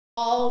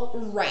All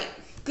right.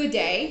 Good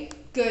day,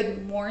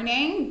 good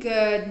morning,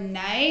 good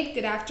night,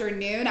 good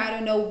afternoon. I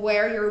don't know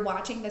where you're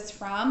watching this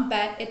from,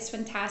 but it's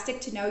fantastic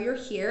to know you're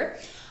here.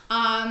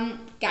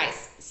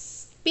 Guys,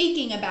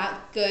 speaking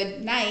about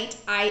good night,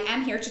 I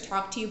am here to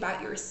talk to you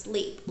about your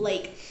sleep.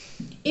 Like,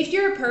 if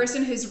you're a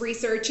person who's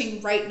researching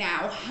right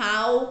now,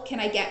 how can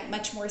I get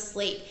much more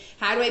sleep?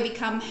 How do I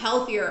become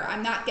healthier?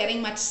 I'm not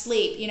getting much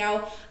sleep.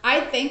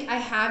 I think I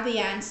have the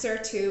answer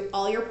to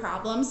all your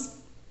problems.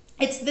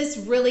 It's this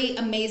really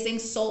amazing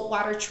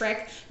saltwater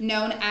trick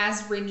known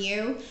as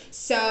Renew.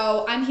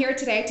 So I'm here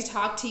today to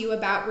talk to you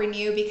about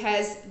Renew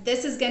because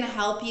this is going to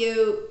help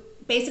you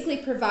basically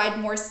provide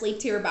more sleep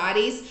to your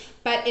bodies,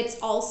 but it's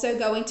also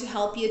going to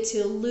help you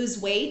to lose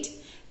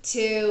weight,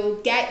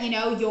 to get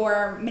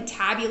your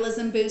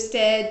metabolism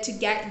boosted, to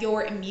get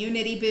your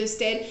immunity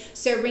boosted.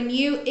 So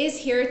Renew is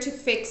here to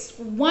fix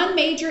one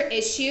major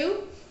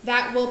issue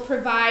that will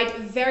provide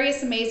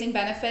various amazing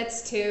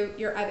benefits to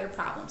your other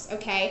problems.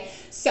 Okay,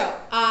 so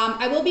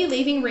I will be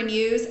leaving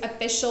Renew's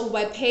official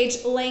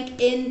webpage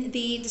link in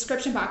the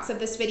description box of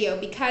this video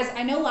because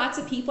I know lots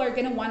of people are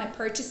going to want to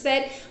purchase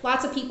it.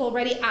 Lots of people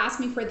already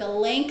asked me for the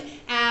link,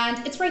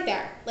 and it's right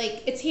there.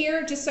 Like, it's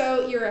here just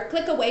so you're a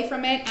click away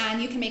from it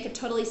and you can make a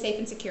totally safe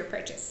and secure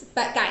purchase.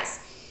 But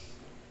guys,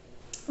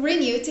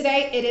 Renew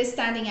today, it is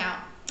standing out.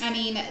 I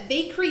mean,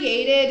 they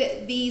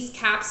created these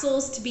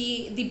capsules to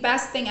be the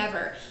best thing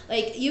ever.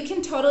 Like, you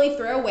can totally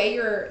throw away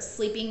your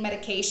sleeping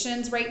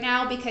medications right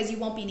now because you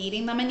won't be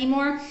needing them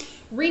anymore.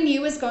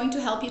 Renew is going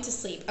to help you to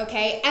sleep,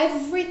 okay?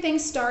 Everything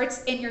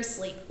starts in your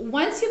sleep.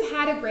 Once you've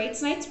had a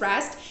great night's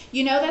rest,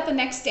 you know that the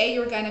next day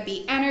you're going to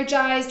be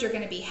energized, you're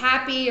going to be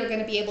happy, you're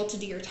going to be able to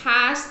do your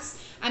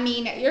tasks. I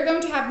mean, you're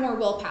going to have more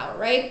willpower,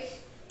 right?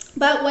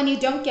 But when you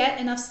don't get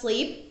enough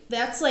sleep,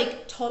 that's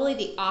like totally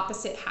the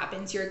opposite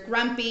happens. You're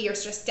grumpy, you're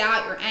stressed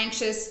out, you're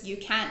anxious, you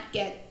can't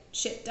get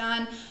shit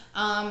done.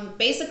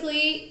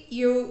 Basically,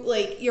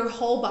 your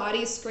whole body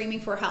is screaming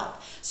for help.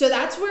 So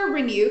that's where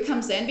Renew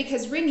comes in,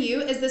 because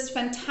Renew is this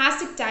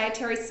fantastic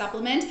dietary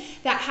supplement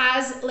that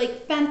has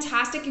like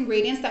fantastic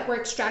ingredients that were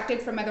extracted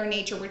from Mother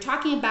Nature. We're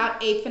talking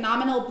about a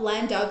phenomenal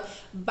blend of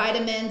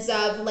vitamins,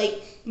 of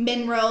like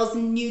minerals,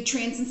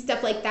 nutrients, and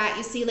stuff like that.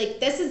 You see, like,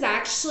 this is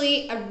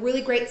actually a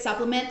really great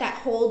supplement that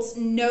holds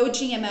no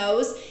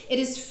GMOs. It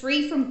is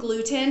free from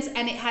glutens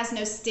and it has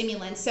no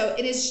stimulants. So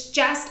it is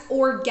just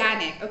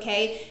organic,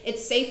 okay?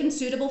 It's safe and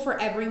suitable for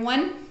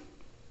everyone.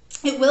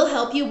 It will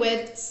help you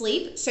with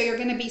sleep. So you're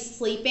going to be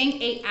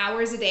sleeping 8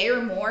 hours a day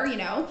or more,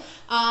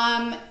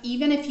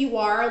 even if you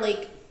are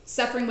like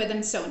suffering with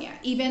insomnia,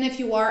 even if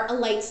you are a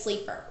light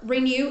sleeper.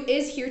 Renew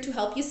is here to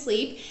help you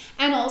sleep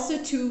and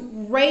also to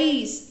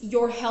raise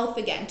your health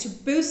again, to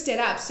boost it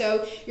up.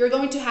 So you're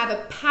going to have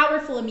a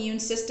powerful immune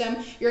system.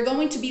 You're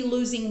going to be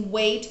losing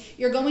weight.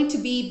 You're going to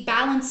be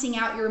balancing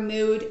out your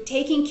mood,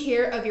 taking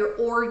care of your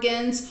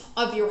organs,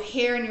 of your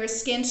hair and your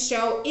skin.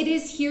 So it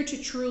is here to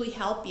truly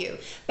help you.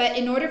 But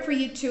in order for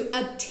you to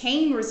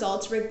obtain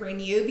results with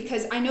Renew,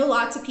 because I know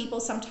lots of people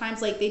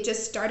sometimes like they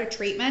just start a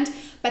treatment,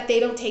 but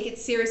they don't take it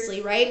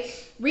seriously, right?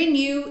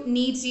 Renew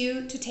needs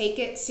you to take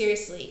it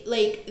seriously.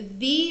 Like,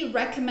 the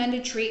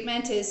recommended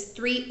treatment is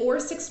 3 or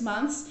 6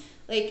 months.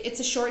 Like, it's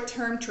a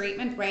short-term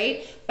treatment,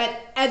 right? But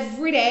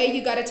every day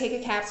you got to take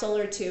a capsule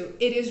or 2.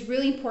 It is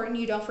really important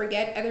you don't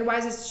forget.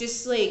 Otherwise, it's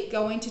just like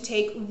going to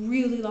take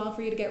really long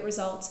for you to get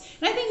results.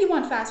 And I think you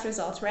want fast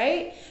results,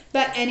 right?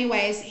 But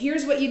anyways,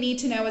 here's what you need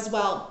to know as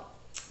well.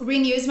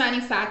 Renew's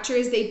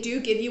manufacturers, they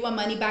do give you a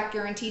money back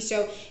guarantee.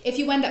 So if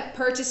you end up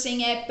purchasing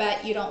it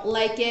but you don't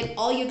like it,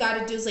 all you got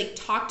to do is like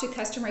talk to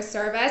customer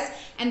service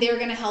and they're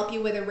going to help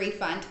you with a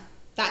refund.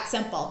 That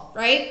simple,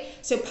 right?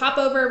 So pop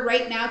over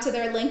right now to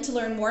their link to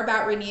learn more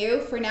about Renew.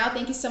 For now,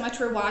 thank you so much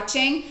for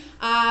watching.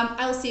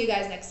 I will see you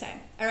guys next time.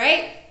 All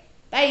right,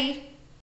 bye.